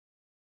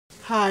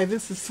Hi,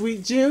 this is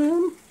Sweet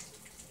June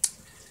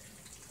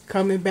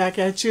coming back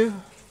at you.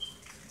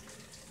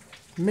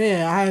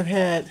 Man, I have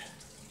had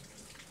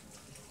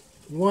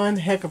one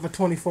heck of a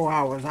 24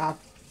 hours. I'll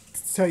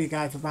tell you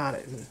guys about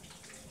it.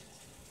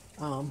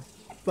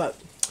 But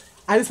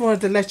I just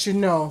wanted to let you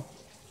know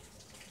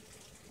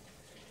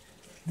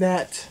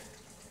that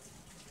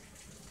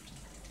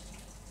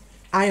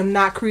I am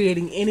not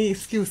creating any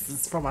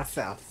excuses for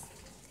myself.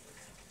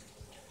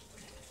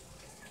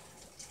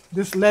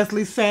 This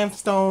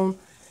Sansone,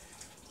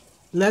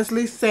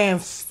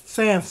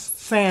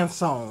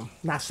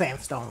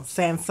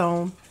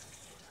 Sansone.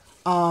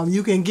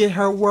 You can get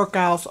her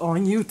workouts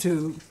on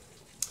YouTube.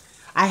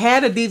 I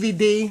had a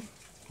DVD,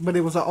 but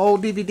it was an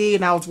old DVD,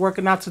 and I was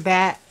working out to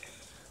that.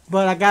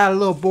 But I got a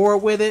little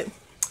bored with it.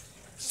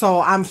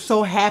 So I'm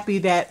so happy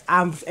that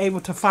I'm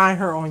able to find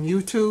her on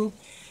YouTube.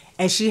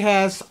 And she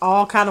has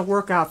all kind of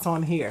workouts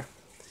on here.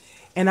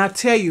 And I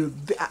tell you,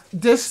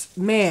 this,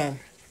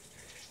 man,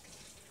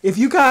 if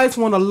you guys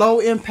want a low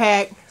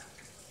impact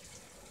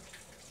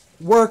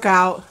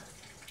workout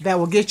that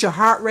will get your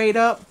heart rate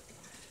up,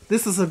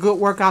 this is a good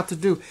workout to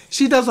do.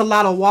 She does a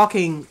lot of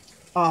walking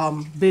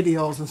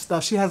videos and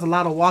stuff. She has a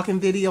lot of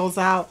walking videos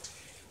out.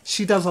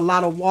 She does a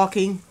lot of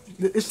walking.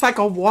 It's like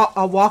a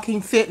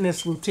walking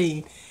fitness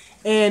routine.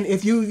 And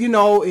if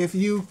if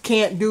you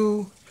can't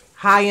do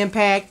high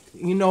impact,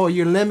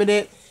 you're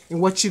limited in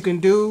what you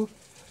can do,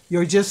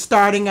 you're just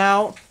starting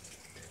out,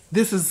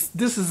 this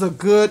is a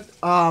good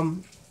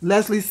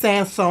Leslie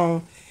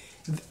Sansone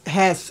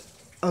has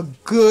a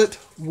good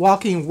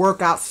walking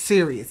workout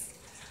series.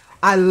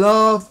 I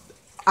love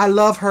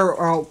her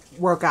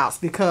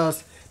workouts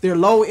because they're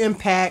low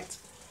impact.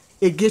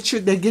 They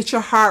get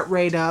your heart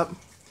rate up.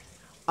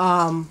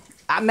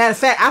 Matter of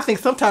fact, I think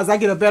sometimes I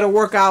get a better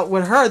workout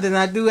with her than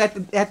I do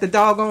at the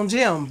doggone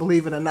gym,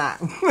 believe it or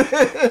not.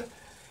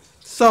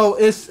 So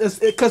it's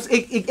because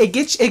it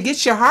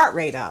gets your heart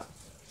rate up,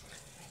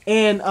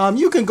 and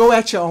you can go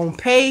at your own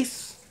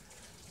pace.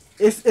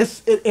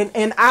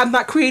 And I'm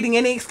not creating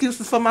any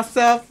excuses for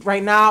myself.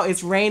 Right now,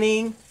 it's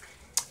raining.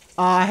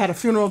 I had a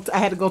funeral I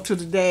had to go to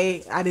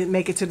today. I didn't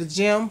make it to the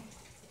gym.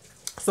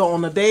 So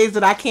on the days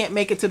that I can't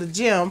make it to the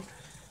gym,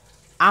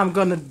 I'm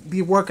going to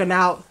be working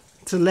out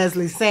to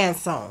Leslie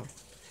Sansone.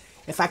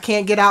 If I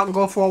can't get out and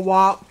go for a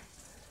walk,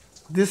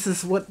 this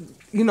is what,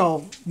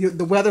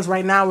 the weather's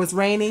right now is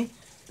raining.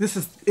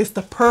 It's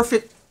the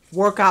perfect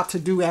workout to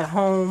do at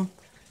home.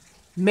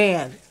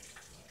 Man,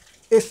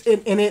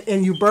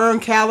 and you burn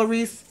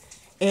calories,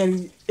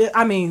 and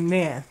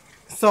man.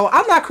 So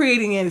I'm not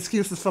creating any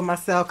excuses for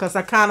myself because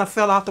I kind of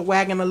fell off the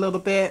wagon a little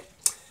bit.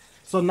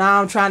 So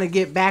now I'm trying to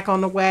get back on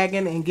the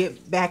wagon and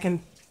get back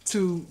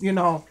into,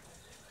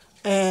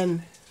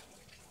 and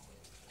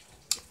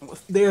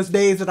there's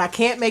days that I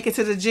can't make it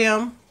to the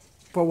gym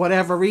for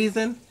whatever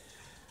reason.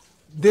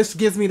 This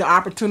gives me the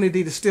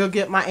opportunity to still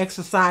get my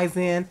exercise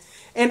in.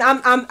 And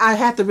I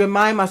have to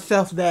remind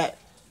myself that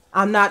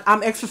I'm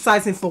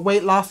exercising for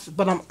weight loss,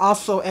 but I'm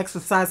also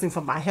exercising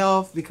for my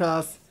health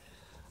because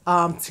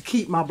to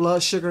keep my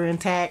blood sugar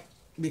intact,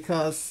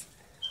 because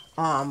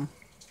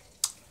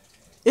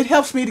it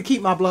helps me to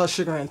keep my blood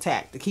sugar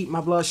intact, to keep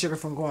my blood sugar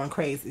from going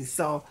crazy.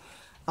 So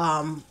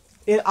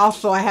it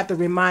also, I have to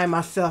remind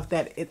myself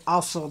that it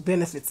also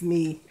benefits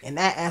me in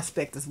that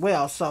aspect as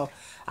well. So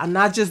I'm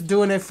not just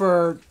doing it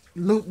for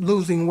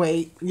losing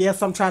weight.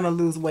 Yes, I'm trying to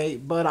lose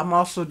weight, but I'm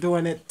also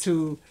doing it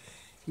to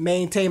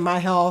maintain my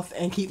health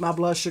and keep my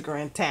blood sugar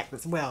intact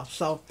as well.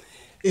 So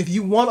if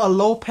you want a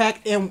low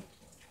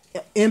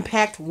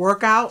impact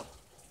workout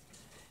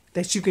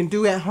that you can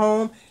do at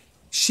home,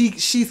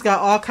 she's got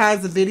all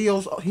kinds of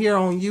videos here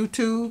on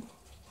YouTube,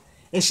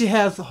 and she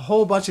has a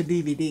whole bunch of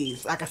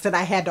DVDs. Like I said,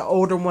 I had the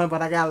older one,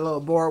 but I got a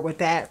little bored with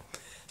that.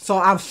 So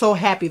I'm so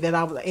happy that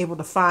I was able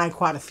to find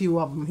quite a few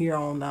of them here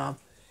on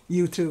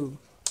YouTube.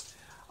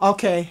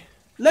 Okay,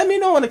 let me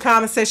know in the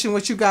comment section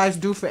what you guys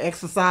do for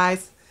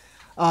exercise.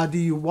 Do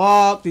you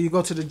walk? Do you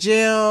go to the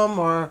gym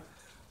or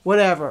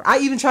whatever? I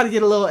even try to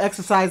get a little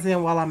exercise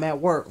in while I'm at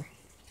work.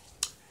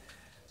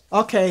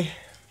 Okay,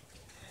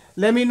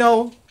 let me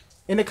know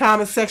in the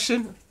comment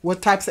section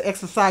what types of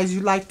exercise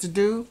you like to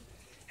do.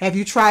 Have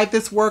you tried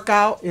this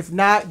workout? If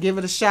not, give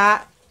it a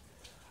shot.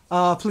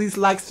 Please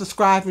like,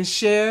 subscribe, and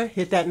share.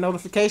 Hit that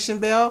notification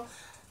bell.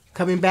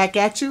 Coming back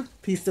at you.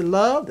 Peace and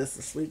love. This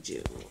is Sweet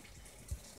June.